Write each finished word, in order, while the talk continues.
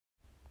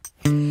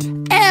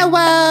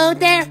Hello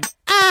there,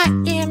 I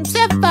am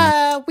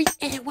Zephyr.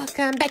 And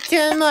welcome back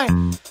to more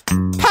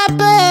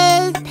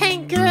Papa's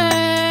Pancakeria.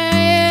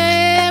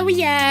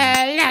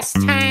 Last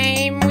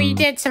time we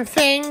did some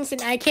things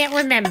and I can't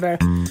remember.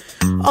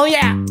 Oh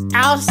yeah,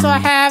 I also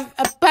have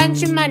a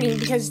bunch of money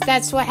because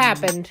that's what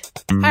happened.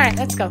 Alright,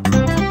 let's go.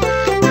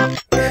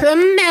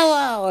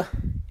 Camillo.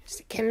 Is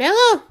it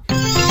Camillo?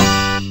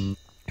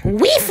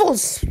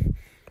 Weefles.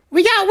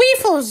 We got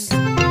weefles.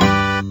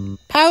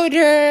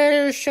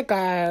 Powder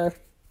sugar.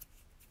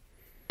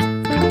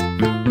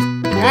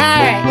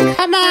 Alright,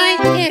 come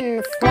on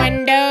in,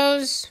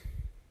 friendos.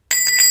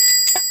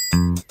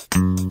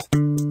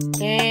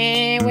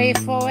 And wait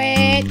for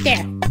it.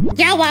 There.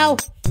 Yellow.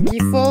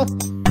 Weefle.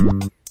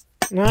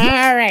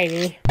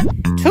 Alrighty.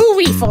 2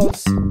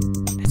 weefles.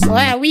 That's a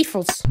lot of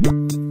weefles.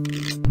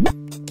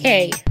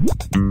 Okay.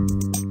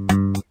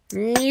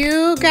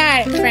 You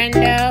got it,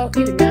 friendo.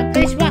 Even though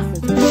there's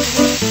waffles.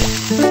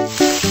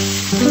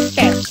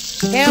 Okay.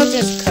 They'll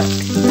just cook.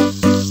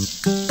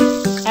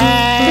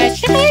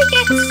 Should I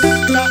get...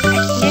 No, I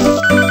can't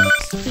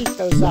speed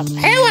those up.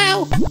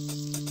 Hello!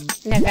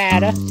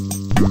 Nevada.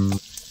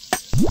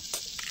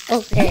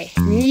 Okay.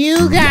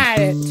 You got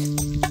it.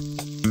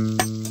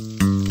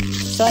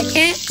 So I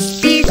can't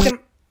speed them...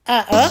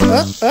 I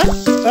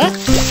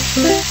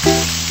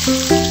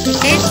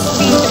can't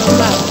speed them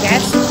up.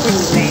 That's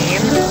pretty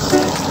lame.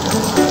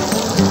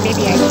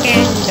 Maybe I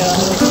can, though,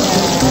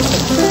 with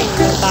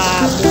some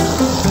bobs.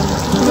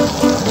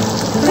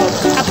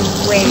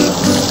 Upgrade.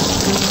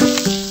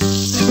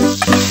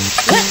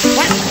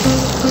 What?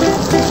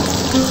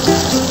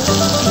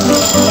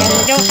 Yeah,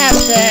 they don't have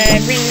the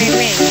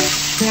ring.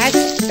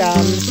 That's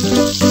dumb.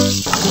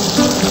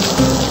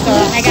 So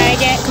I gotta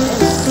get a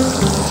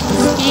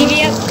speedy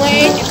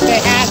upgrade if they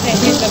have it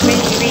in the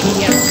ring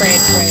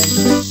upgrade for him.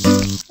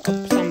 Oh,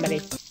 somebody.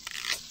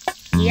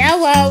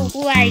 Yellow,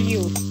 who are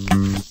you?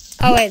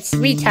 Oh, it's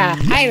Rita.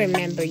 I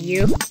remember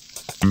you.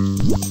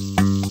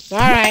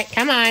 Alright,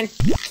 come on.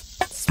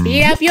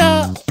 Speed up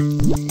your...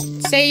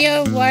 Say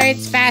your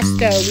words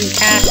faster,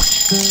 Rita.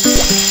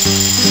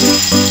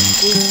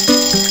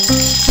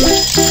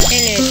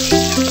 Finish.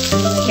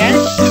 Again?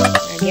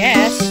 I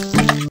guess.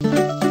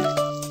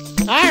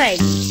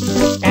 Alright.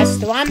 That's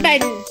the one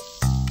button.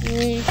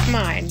 Come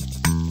on.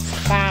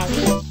 Wow.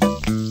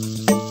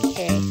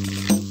 Okay.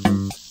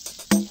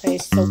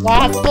 Place the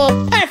waffle.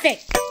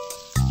 Perfect!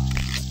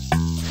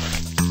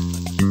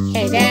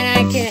 Okay, then I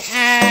can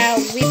add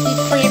whipped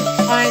cream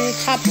on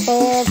top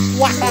of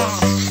waffle.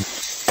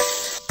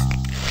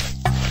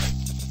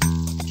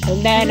 And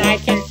then I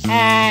can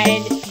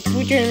add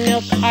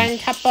buttermilk on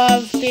top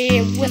of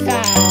the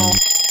waffle.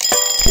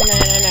 And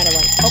then another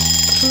one. Oh.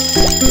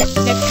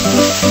 Sip.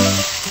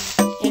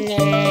 And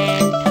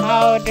then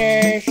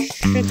powder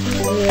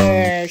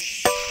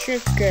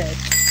sugar.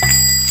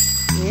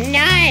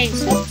 Nice!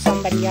 Oh,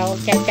 somebody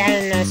else get that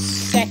in a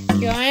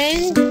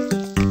second.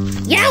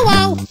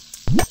 Yellow!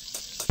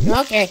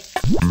 Okay.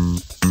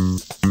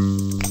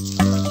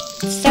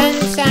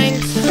 Sunshine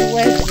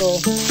swizzle.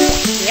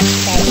 Yep,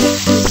 that's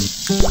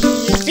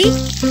easy.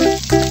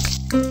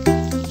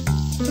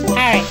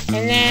 Alright,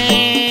 and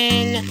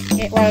then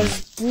it was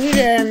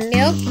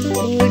buttermilk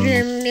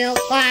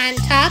on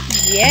top.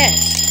 Yes.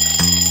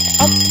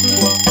 Oh.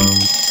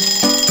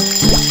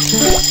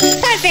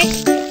 Perfect.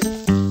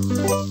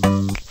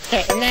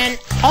 Okay, and then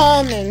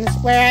almonds.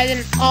 Where are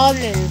them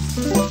almonds?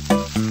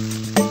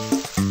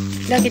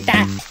 Look at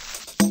that.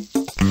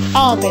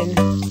 Almond.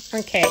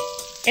 Okay.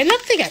 It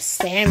looks like a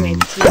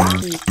sandwich you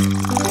eat.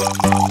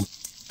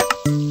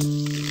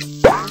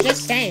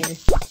 Just saying.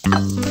 It's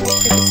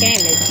like a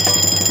sandwich.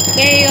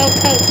 There you go,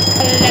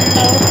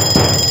 Columbo.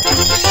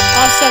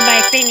 Also,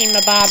 my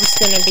thingy-mabob's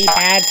gonna be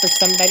bad for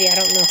somebody. I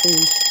don't know who.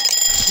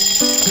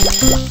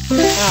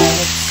 Oh,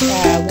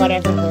 it's,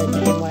 whatever her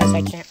name was.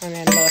 I can't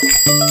remember.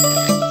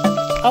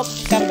 Oh,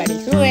 somebody.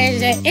 Who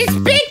is it? It's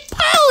Big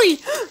Polly!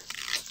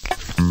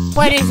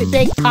 What is it,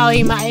 Big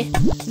Polly, my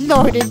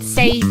Lord and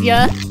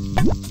Savior?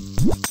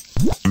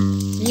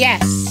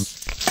 Yes.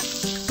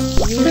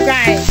 You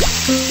got it.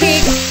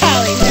 Big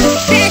Polly, the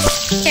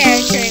best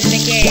character in the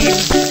game.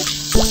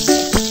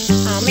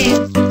 Oh, man.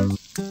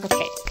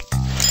 Okay.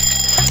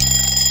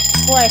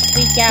 Before I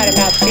freak out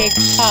about Big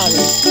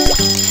Polly.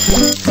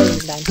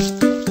 Please, done.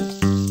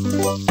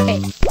 Okay.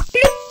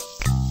 Bloop.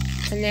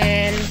 And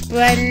then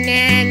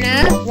banana.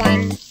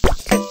 1,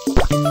 2,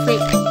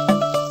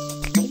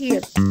 3.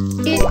 Here.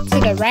 To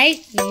the right?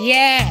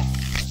 Yes!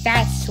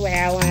 That's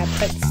where I want to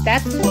put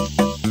stuff.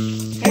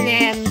 And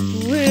then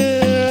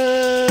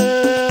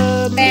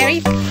blueberry.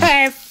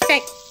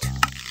 Perfect!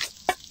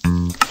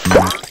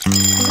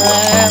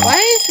 Why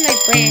is my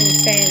brain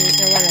saying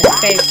I want to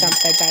say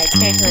something, but I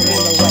can't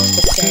remember what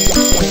to say?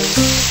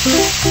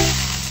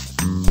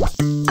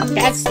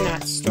 That's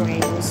not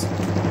strings.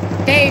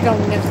 There you go,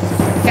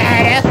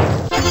 Nevada.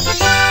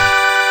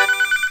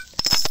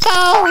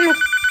 Phone!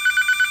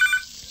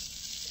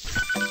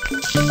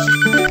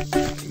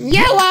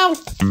 Yellow!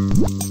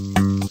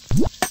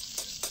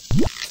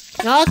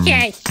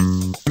 Okay.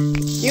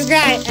 You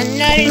Right,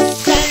 another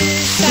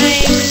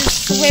sunshine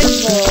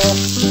swivel.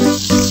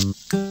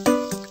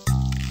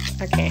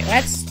 Okay,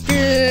 let's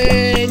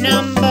do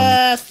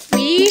number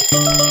 3.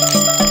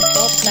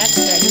 Oh, that's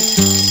ready.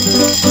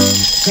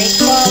 Wait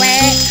for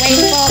it, wait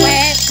for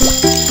it.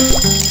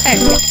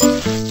 Perfect.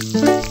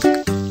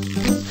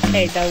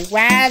 Okay, the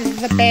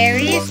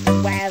raspberries,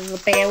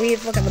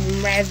 look at the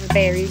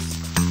raspberries.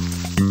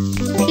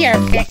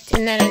 Perfect,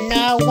 and then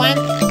another one.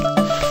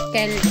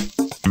 Then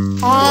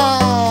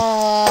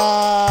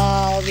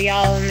all the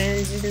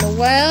almonds in the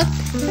world.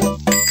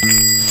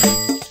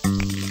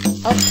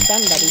 Oh,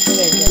 somebody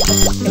did it.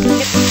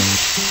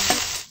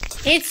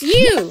 It's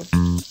you,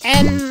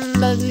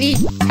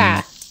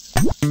 Emelita.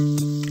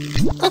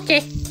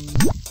 Okay.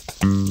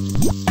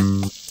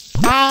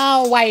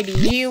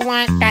 Alrighty, you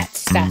want that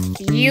stuff.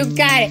 You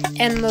got it,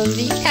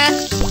 Emelita.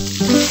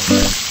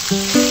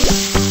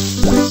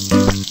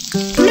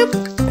 Nope.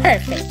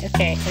 Perfect.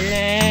 Okay, and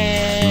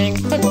then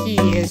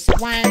cookies.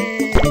 1,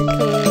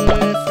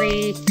 2,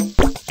 3,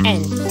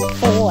 and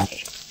 4.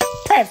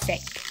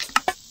 Perfect.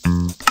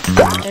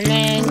 And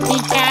then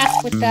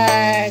decaf with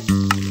the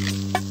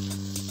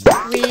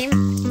cream.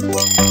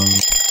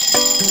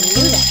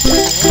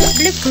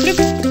 Bloop, bloop.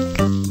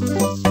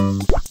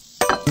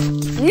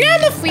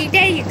 Number 3,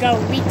 there you go,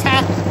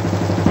 Rita.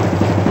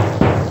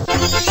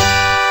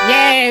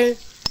 Yay!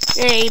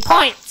 Hey,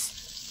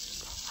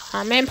 points.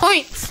 How many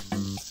points?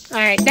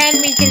 Alright,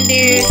 then we can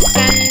do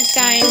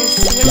sunshine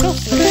swizzle.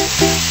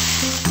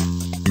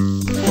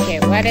 Okay,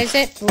 what is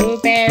it?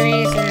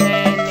 Blueberries, and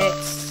then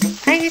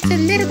it's a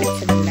little bit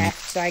to the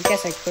left, so I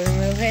guess I could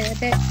move it a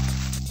bit.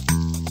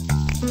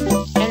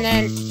 And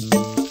then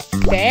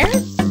there?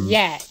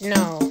 Yeah,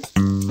 no.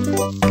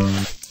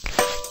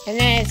 And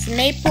then it's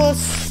maple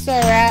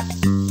syrup.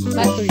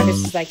 Luckily,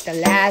 this is like the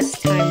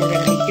last time we're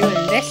going to be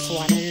doing this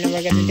one, and then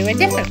we're going to do a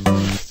different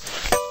one.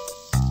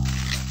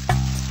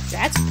 So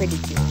that's pretty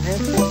good.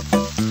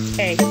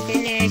 Okay,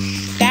 finish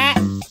that.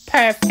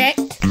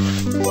 Perfect.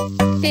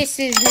 This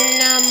is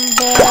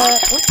number...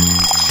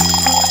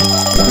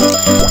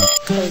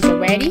 Those are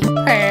ready.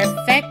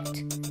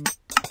 Perfect.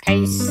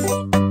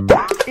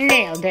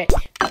 Nailed it.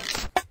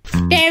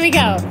 There we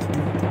go.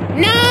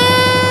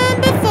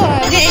 Number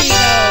 4. There you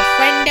go,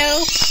 friendo.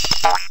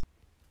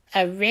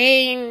 A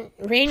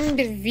ringed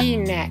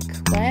V-neck.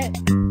 What?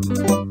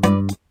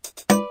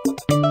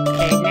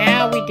 Okay,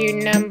 now we do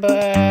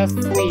number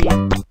 3.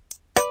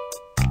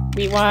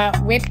 We want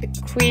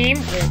whipped cream.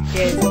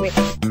 There's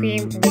whipped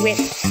cream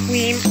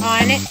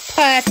on it.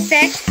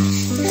 Perfect.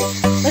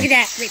 Look at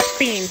that whipped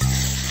cream.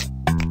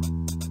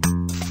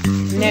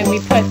 And then we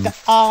put the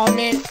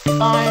almond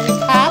on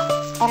top.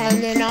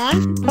 Almond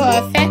on.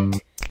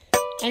 Perfect.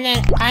 And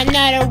then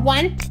another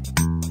one.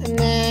 And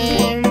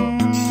then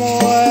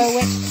more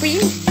whipped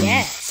cream.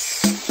 Yes.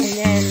 And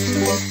then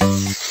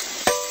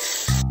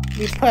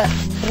we put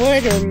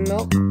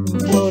buttermilk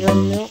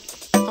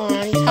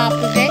on top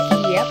of it.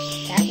 Yep,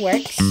 that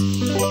works.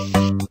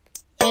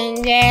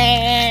 And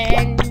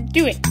then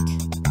do it.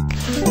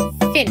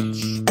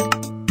 Finish.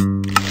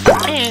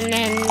 And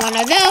then one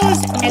of those,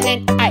 and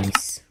then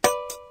ice.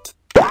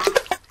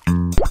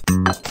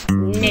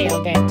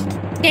 Nailed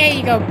it. There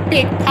you go,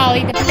 Big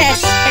Polly, the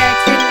best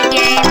character in the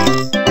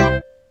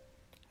game.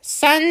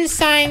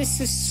 Sunshine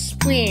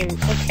Supreme.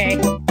 Okay.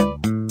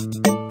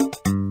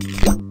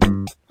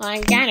 Well,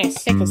 I'm kinda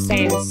sick of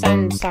saying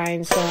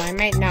sunshine, so I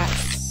might not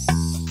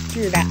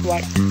do that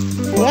one.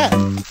 Whoa.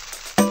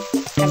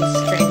 That was a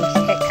strange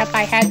hiccup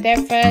I had there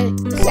for a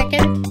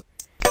second.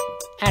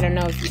 I don't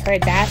know if you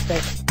heard that,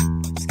 but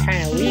it's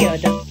kind of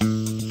weird.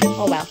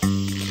 Oh well.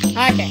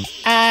 Okay.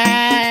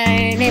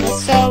 Maple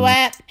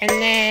syrup, and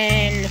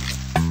then...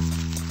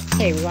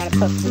 Okay, we want to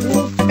put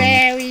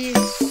blueberries.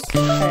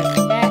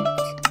 Perfect.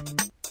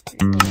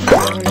 I'm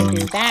going to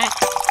do that.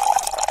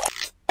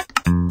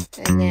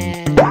 And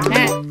then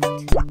that.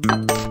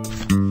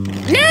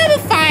 Number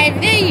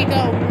 5, there you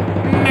go,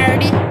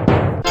 Marty.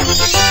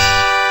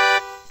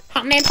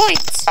 How many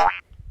points?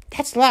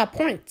 That's a lot of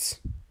points.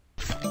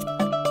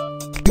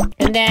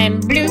 And then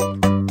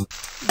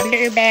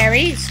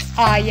blueberries.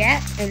 Oh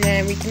yeah. And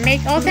then we can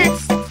make all that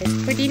stuff. It's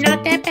pretty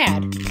not that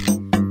bad.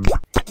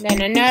 And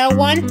then another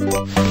one.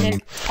 And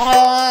then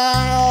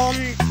all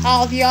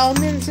the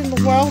almonds in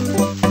the world.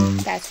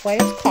 That's what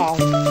it's called.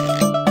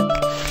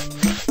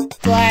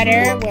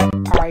 Butter. Where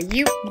are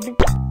you?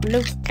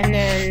 Bloop. And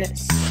then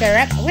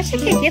syrup. I wish I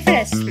could give it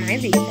a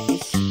smiley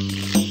face.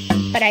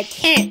 But I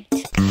can't.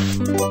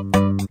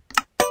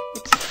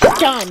 It's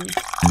done.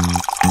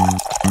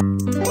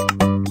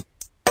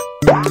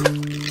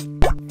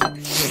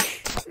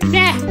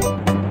 Yeah.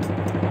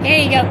 There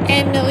you go,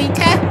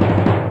 Emelita.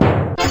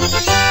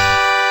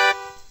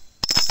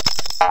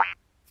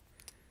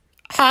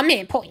 How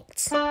many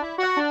points?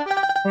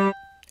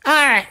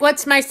 Alright,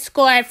 what's my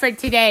score for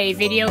today,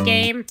 video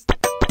game?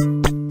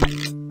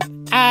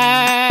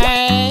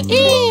 Okay.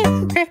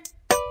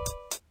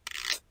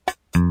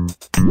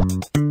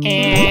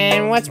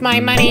 And what's my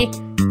money?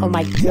 Oh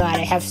my god,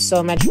 I have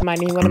so much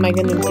money. What am I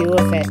gonna do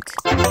with it?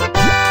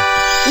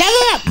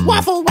 Level up,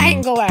 Waffle Wagon!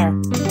 wangler.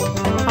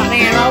 Oh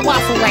man, a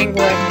waffle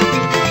wangler.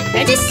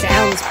 That just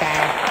sounds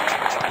bad.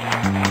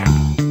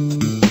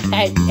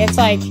 It's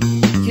like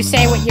you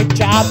say what your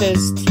job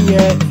is to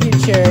your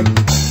future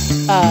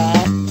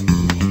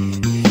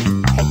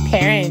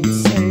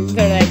parents, and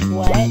they're like,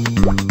 what?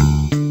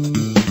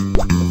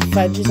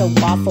 Fudge is a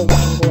waffle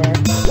wangler.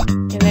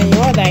 And then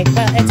you're like,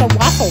 well, it's a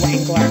waffle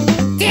wangler.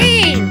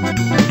 Dang!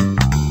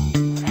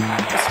 I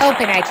was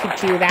hoping I could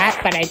do that,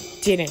 but I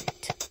didn't.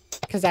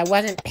 Because I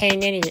wasn't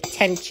paying any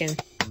attention.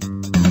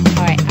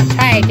 Alright, I'll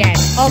try again.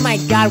 Oh my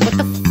god, what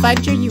the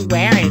fudge are you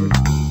wearing?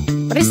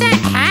 What is that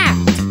hat?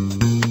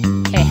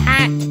 Okay,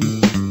 hat.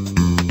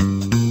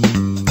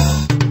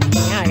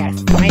 Now I gotta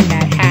find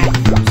that hat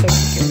so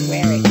she can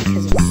wear it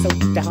because it's so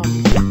dumb.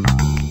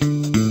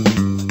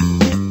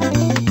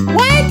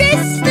 What?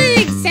 That's the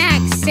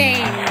exact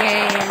same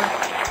game.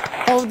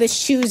 Oh, the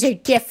shoes are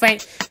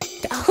different.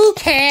 Who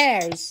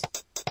cares?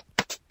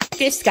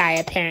 This guy,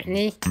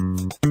 apparently.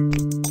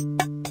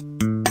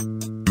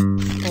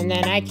 And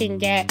then I can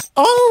get...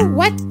 Oh,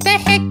 what the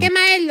heck am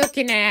I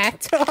looking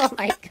at? Oh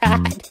my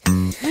god.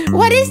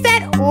 What is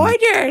that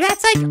order?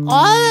 That's like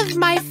all of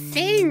my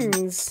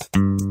things.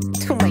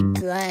 Oh my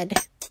god.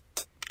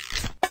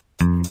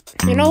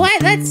 You know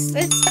what? Let's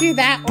do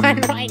that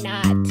one. Why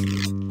not?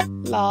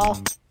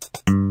 Lol.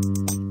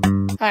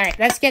 Alright,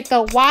 let's get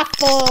the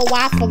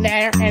waffle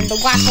there and the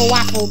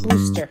waffle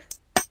booster.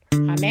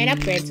 Man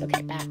upgrades.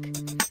 Okay, back.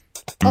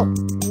 Oh,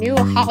 new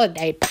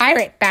holiday.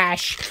 Pirate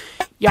Bash.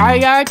 Yar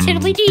yar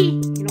tiddly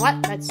dee. You know what?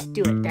 Let's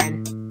do it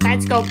then.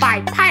 Let's go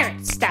buy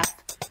pirate stuff.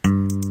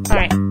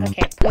 Alright,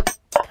 okay. Put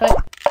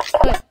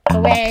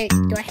away.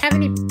 Do I have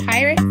any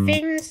pirate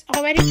things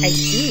already? I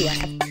do. I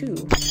have 2.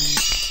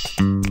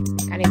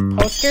 Got any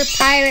poster?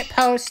 Pirate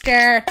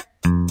poster.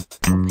 No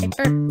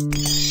paper.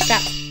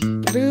 Got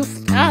blue.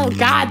 Oh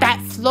god,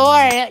 that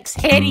floor looks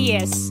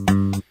hideous.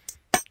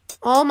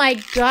 Oh my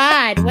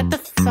god, what the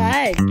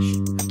fudge?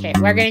 Okay,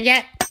 we're gonna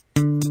get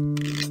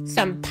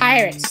some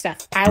pirate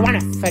stuff. I want a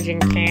fudging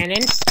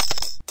cannon.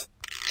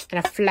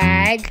 And a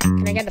flag.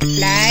 Can I get the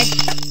flag?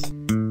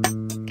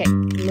 Okay,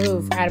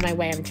 move out of my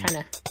way. I'm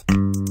trying to...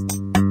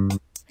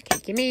 Okay,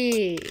 give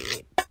me...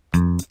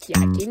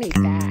 Yeah, give me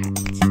that.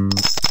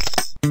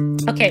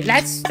 Okay,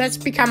 let's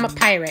become a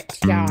pirate.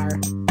 Yar.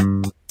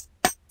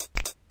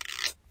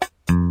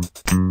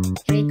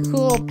 Any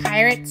cool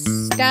pirate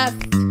stuff?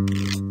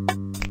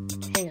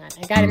 Hang on,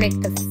 I gotta make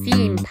the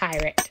theme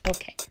pirate.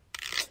 Okay.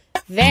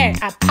 There,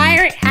 a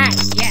pirate hat,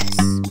 yes.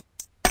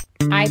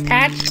 Eye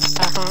patch,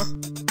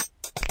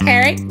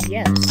 Parrot,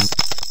 yes.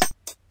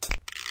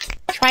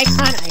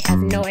 Tricon, I have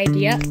no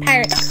idea.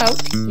 Pirate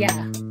coat,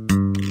 yeah.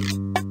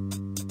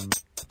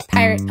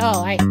 Pirate,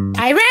 oh, I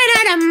ran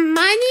out of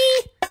money?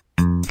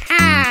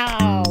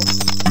 How?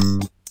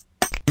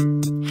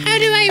 How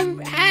do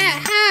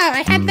how?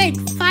 I had like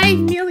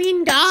 $5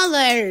 million.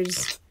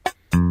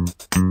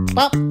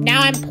 Well,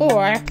 now I'm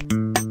poor.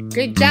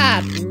 Good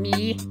job,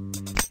 me.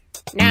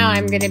 Now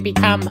I'm gonna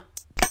become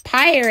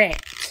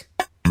pirate.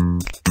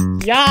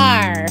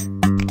 Yar.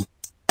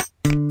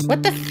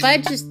 What the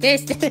fudge is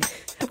this?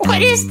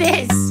 What is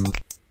this?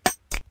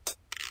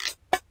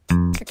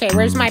 Okay,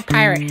 where's my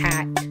pirate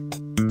hat?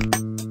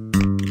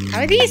 How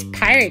are these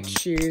pirate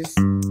shoes?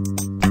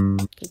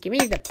 Okay, give me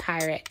the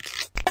pirate.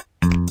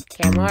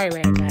 Okay, I'm already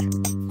wearing that.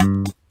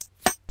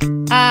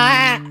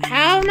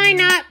 How am I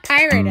not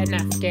pirate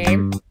enough,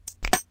 game?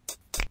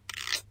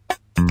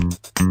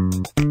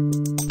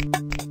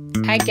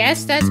 I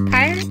guess that's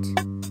pirate?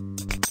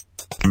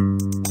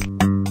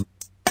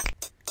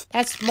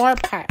 That's more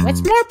pirate.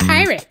 What's more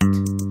pirate?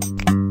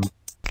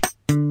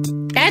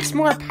 That's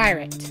more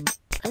pirate.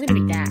 I'm gonna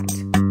be that.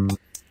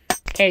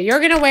 Okay, you're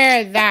gonna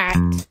wear that.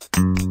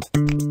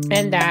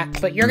 And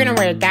that. But you're gonna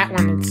wear that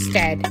one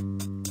instead.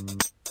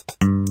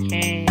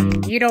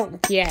 And you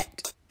don't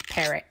get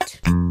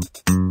parrot.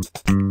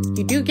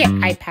 You do get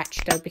eye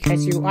patch though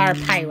because you are a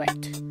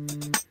pirate.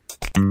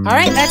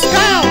 Alright, let's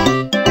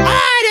go!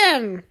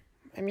 Autumn!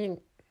 I mean,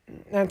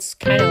 that's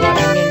kind of what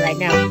I'm in right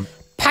now.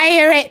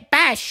 Pirate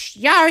Bash!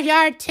 Yar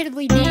yar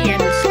tiddly dee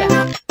and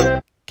stuff.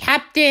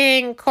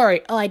 Captain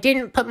Corey. Oh, I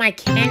didn't put my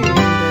cannon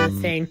into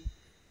the thing.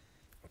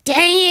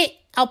 Dang it!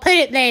 I'll put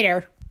it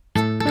later.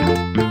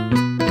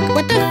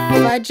 What the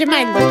fudge am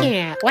I looking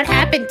at? What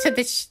happened to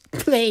this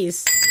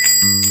place?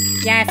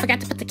 Yeah, I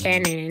forgot to put the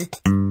cannon in.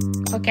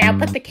 Okay, I'll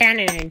put the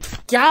cannon in.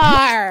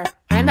 Yar!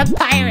 I'm a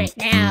pirate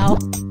now.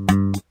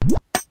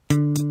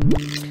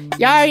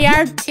 Yar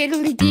yar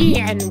tiddly dee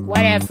and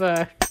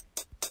whatever.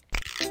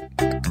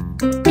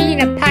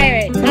 Being a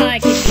pirate, all I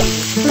can do.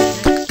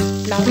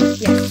 No,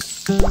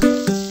 yes. Can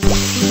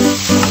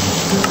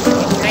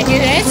I do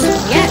this?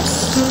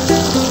 Yes.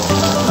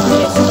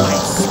 This is my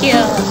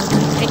skill.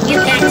 And you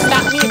can't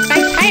stop me with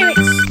my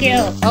pirate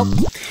skill. Oh.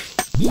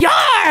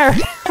 Yar!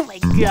 Oh my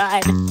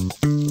god.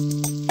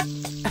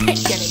 I'm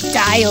gonna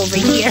die over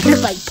here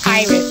like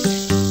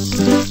pirates.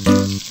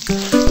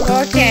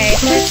 Okay,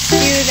 let's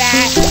do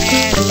that.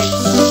 And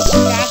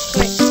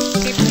chocolate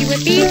chippy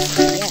whippies?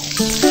 Yes.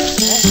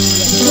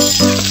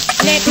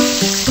 Flip.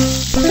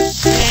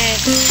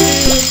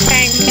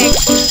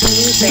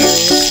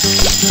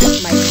 blueberries. Oh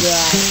my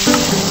god.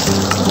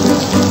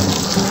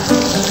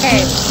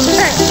 Okay,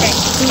 perfect.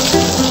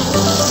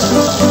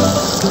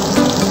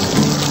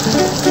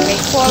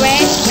 Wait for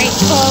it, wait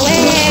for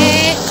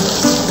it.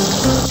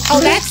 Oh,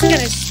 that's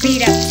gonna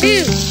speed up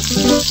too.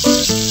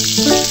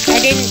 I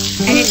didn't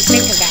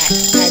think of that,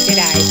 did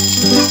I?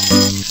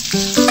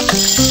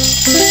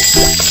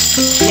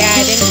 Yeah,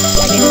 I didn't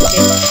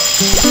think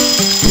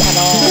at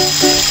all.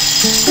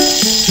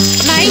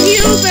 My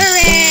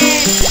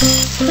Uberin!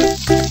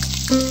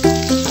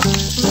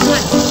 Come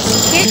on,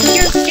 get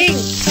your thing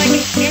so I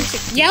can answer.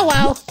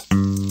 Yellow!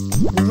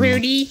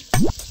 Rudy.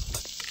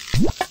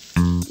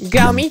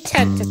 Gummy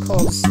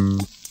tentacles.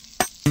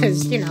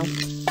 Cause, you know,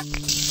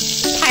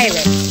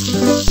 pirate.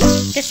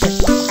 Just a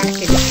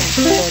cracking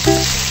tentacles.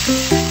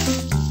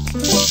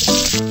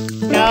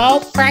 No,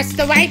 press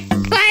the right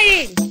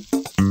button!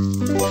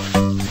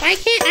 Why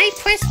can't I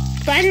press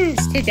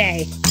buttons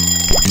today?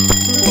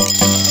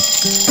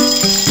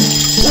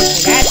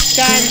 Okay, that's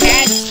done,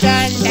 that's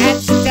done,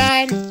 that's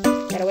done.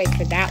 Gotta wait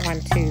for that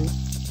one too.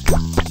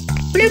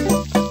 Bloop!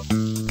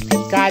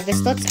 Oh god,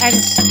 this looks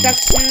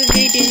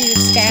unstructurally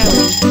sound.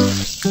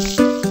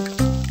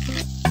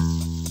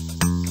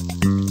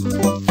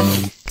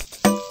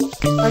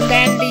 And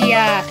then the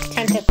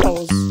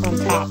tentacles on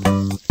top.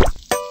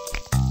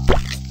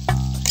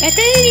 That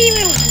doesn't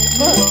even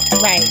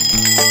look right.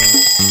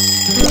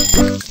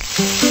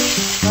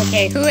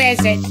 Okay, who is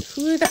it?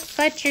 Who the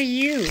fudge are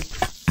you?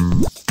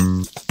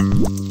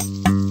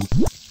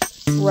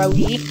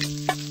 Brody.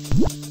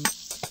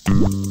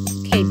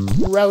 Okay,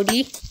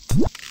 Brody.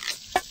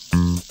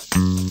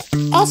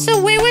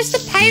 Also, where was the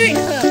pirate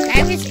hook?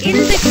 I was in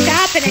the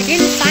shop and I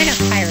didn't find a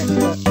pirate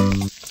hook.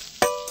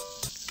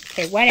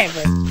 Okay,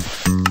 whatever.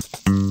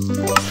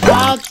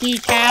 All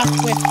decaf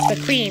with the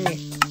cream.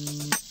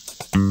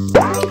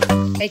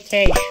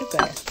 Okay,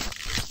 sugar.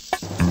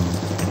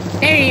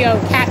 There you go,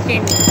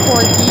 Captain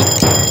Corgi.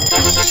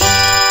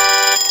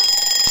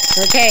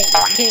 Okay,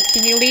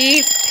 can you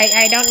leave?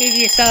 I don't need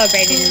you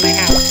celebrating in my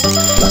house.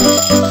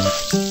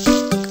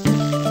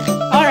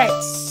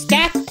 Alright,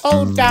 Stack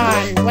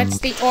O'Don. What's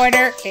the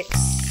order? It's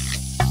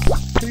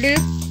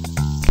bloop,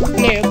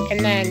 bloop, and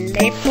then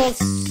maple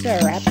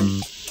syrup.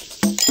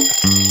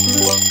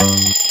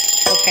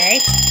 Okay.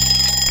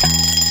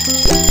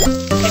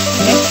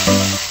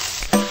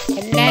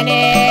 And then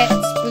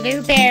it's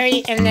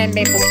blueberry, and then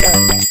maple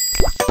syrup.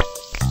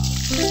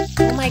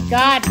 Oh my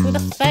god, who the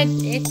fuck?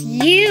 It's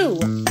you!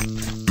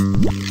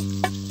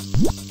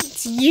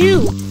 It's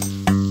you!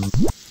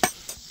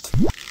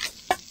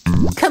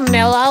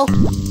 Camillo?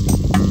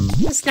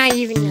 That's not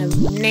even a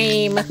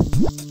name.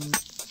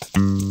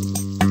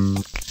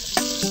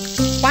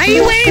 Why are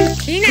you wearing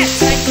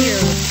peanuts on your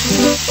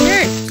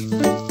shirt?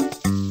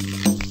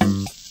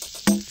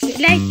 Is it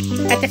like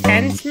a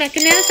defense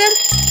mechanism?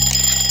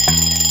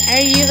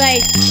 Are you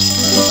like...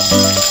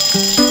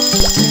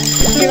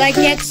 Did you like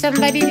get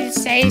somebody to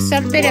say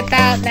something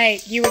about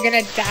like you were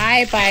gonna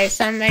die by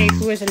somebody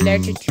who was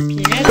allergic to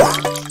peanuts?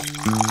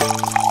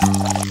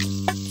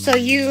 So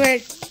you were...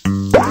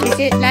 Is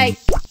it like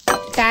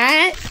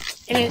that?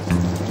 And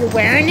you're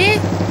wearing it?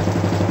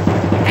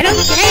 I don't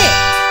get it!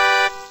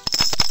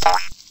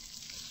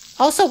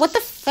 Also, what the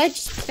fudge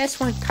is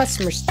 +1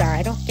 customer star?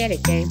 I don't get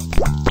it, game.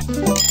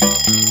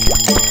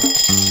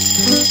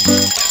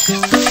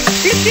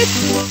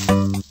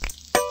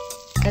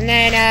 And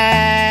then,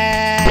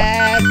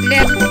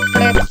 blip,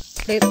 blip,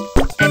 blip,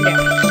 and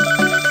there.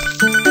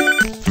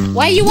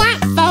 What you want,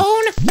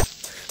 phone?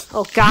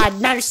 Oh god,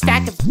 another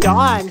stack of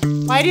Dawn.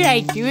 Why did I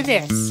do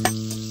this?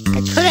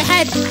 I could have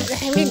had,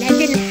 I mean, I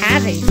didn't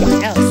have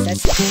anything else.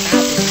 That's the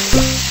problem.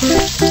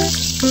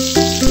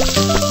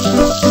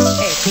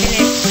 Okay,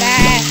 finish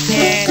that,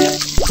 and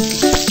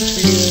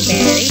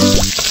blueberry.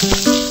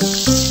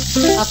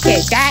 Okay,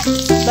 that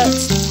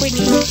looks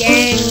pretty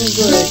dang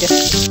good. Of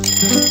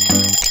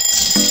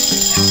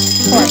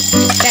course,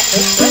 that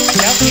looks good.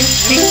 No, you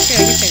make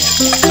sure you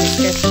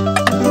finish.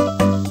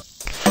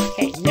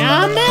 Okay,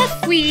 number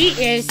 3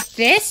 is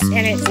this,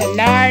 and it's a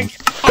large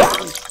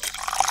coffee.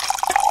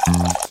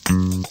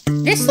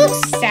 This looks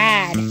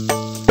sad.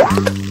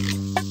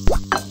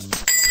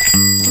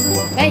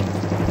 Like,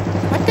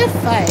 what the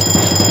fudge?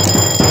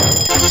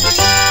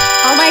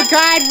 Oh my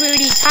god,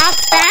 Rudy, talk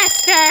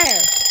faster!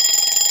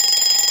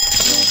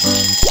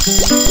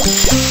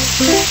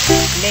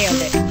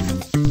 Nailed it.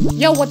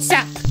 Yo, what's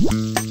up?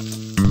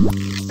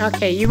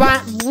 Okay, you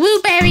want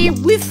blueberry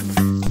whiff?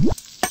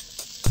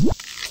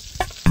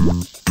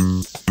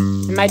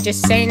 Am I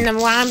just saying them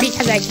wrong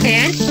because I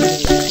can?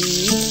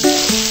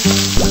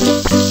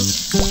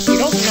 You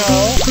don't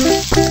know.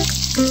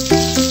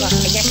 Well,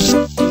 I guess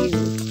you do.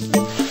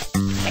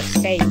 I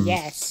say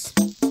yes.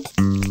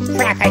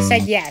 Crap, I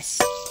said yes.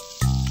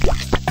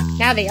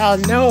 Now they all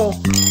know.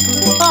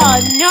 Oh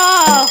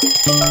no!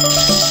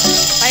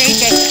 What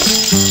is it?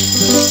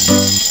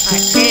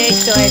 Okay,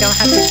 so I don't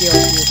have to deal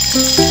with you.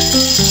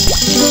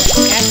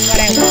 That's what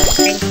I want,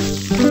 thank you.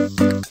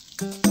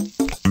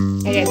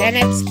 Okay, then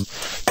it's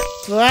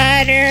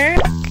butter.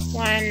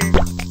 1,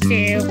 2,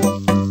 2,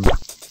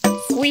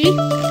 3,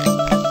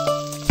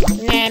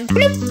 and then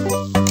bloop,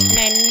 and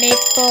then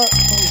maple.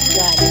 Oh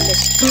god, I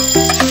just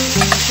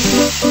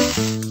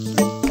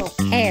don't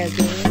care,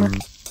 game.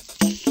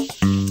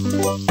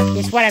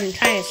 Is what I'm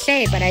trying to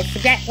say, but I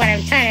forget what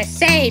I'm trying to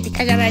say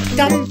because I'm a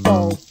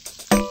Dumbo.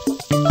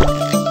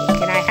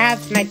 Can I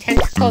have my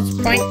tentacles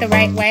point the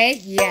right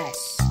way?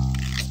 Yes.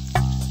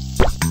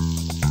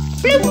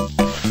 Bloop.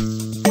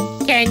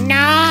 Okay,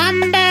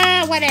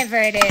 number whatever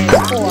it is,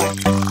 4.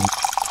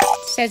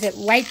 It says it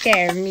right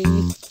there, me.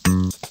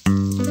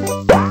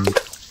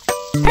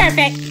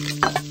 Perfect.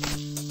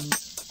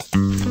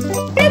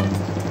 Bloop.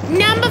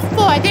 Number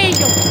 4, there you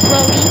go,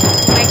 Brody.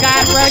 Oh my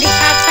god, Brody,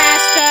 talk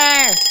faster.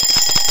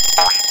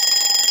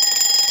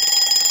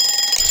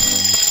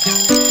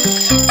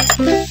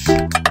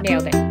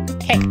 Nailed it.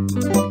 Okay.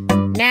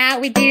 Now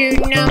we do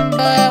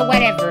number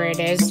whatever it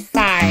is,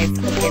 5.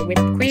 Okay,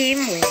 whipped cream.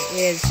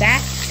 Where is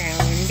that?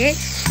 Found it.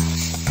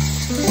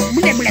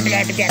 Blah, blah,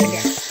 blah, blah,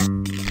 blah.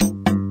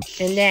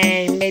 And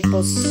then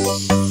maple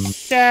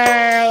syrup.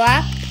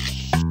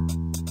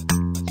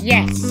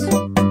 Yes.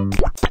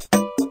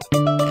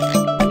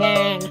 And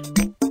then,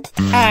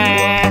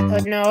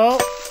 no.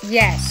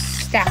 Yes,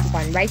 that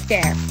one right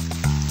there.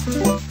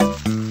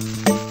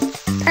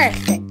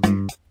 Perfect.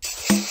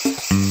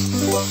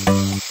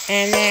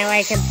 And then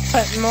I can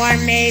put more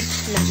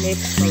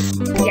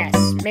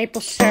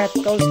maple syrup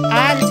goes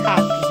on top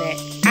of it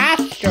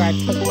after I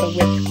put the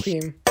whipped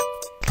cream.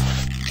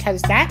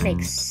 Because that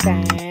makes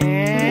sense.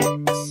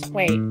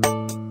 Wait.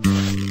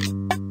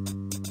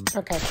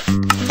 Okay.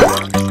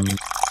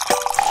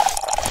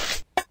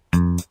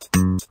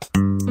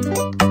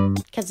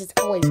 Because it's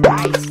always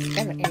rice, it's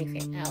never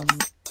anything else.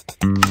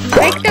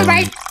 Click the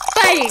right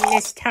button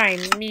this time,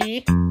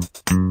 me.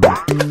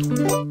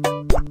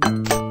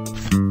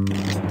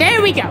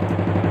 There we go.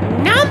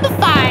 Number 5.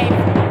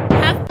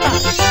 Have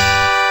fun.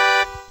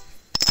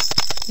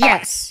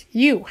 Yes,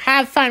 you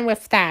have fun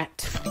with that.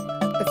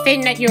 The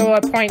thing that you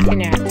were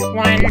pointing at.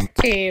 1,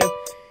 2.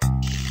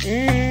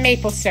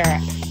 Maple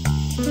syrup.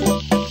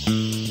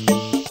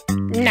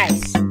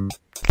 Nice.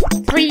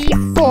 3,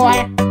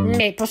 4.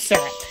 Maple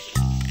syrup.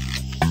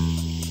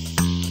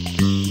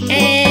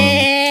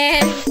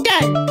 And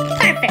done.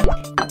 Perfect.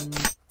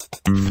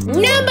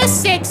 Number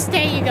 6.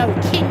 There you go,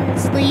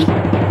 Kingsley.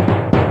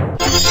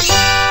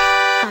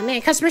 Oh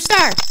man, customer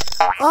star.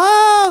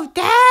 Oh,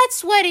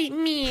 that's what it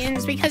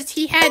means. Because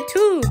he had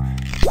 2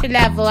 to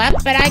level up,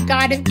 but I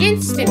got him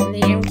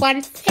instantly in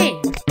one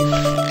thing.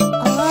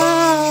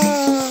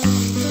 Oh,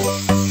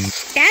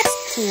 that's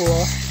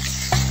cool.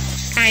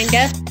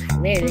 Kinda.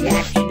 Really,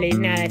 actually,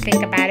 now that I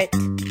think about it.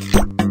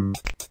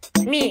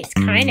 I mean, it's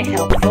kinda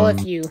helpful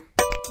if you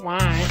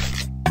want.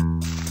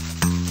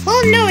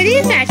 Well, no, it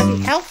is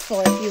actually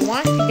helpful if you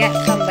want to get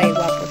somebody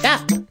leveled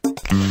up.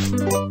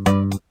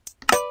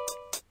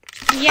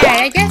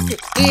 Yeah, I guess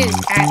it is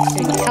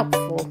actually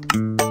helpful.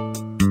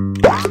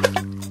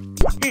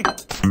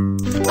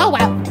 Oh,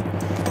 well.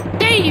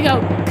 There you go,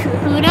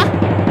 Kahuna.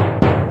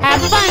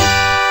 Have fun.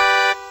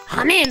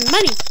 Oh, man,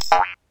 money.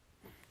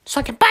 So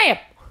I can buy a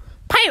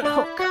pirate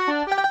hook.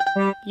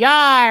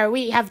 Yar,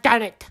 we have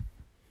done it.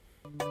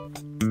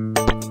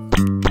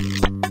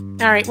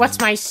 Alright, what's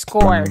my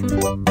score,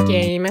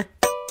 game?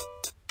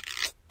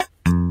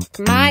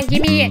 Come on,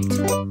 give me it.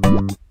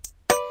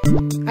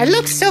 I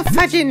look so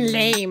fucking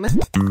lame.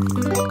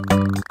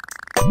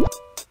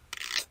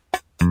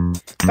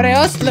 But I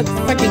also look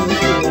fucking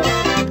cool.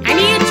 I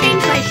need to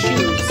change my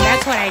shoes.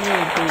 That's what I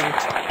need to do.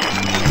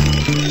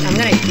 I'm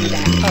gonna do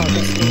that. Oh,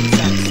 this game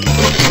sucks.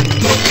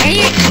 Dang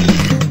it!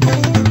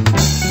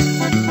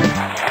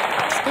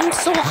 This game's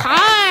so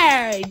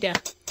hard.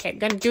 Okay, I'm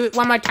gonna do it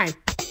one more time.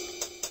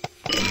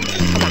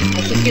 Come on,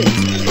 I can do it.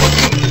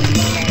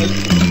 Okay.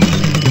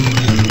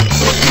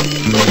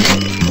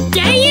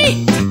 Dang it!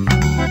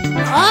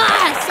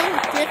 Ah, so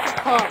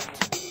difficult.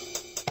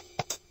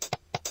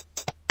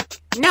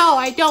 No,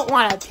 I don't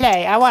want to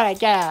play. I want to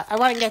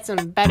get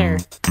some better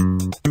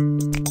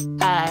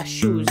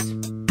shoes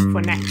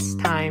for next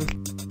time.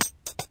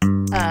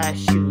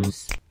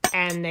 Shoes,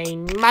 and they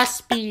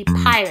must be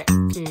pirate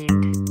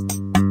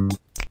themed.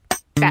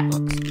 That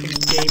looks pretty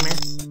gamer.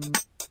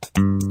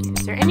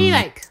 Is there any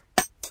like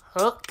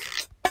hook?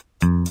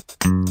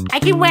 I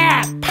can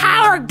wear a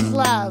power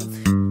glove.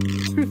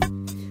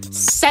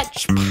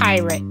 Such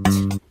pirate.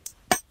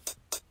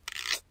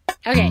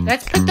 Okay,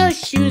 let's put those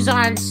shoes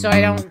on so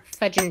I don't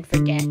fudging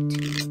forget.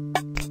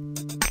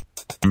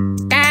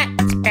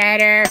 That's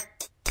better.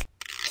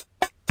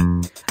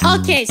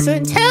 Okay, so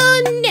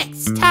until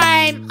next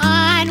time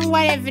on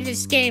whatever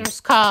this game is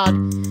called,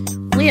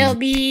 we'll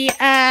be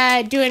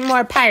doing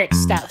more pirate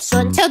stuff. So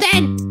until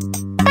then,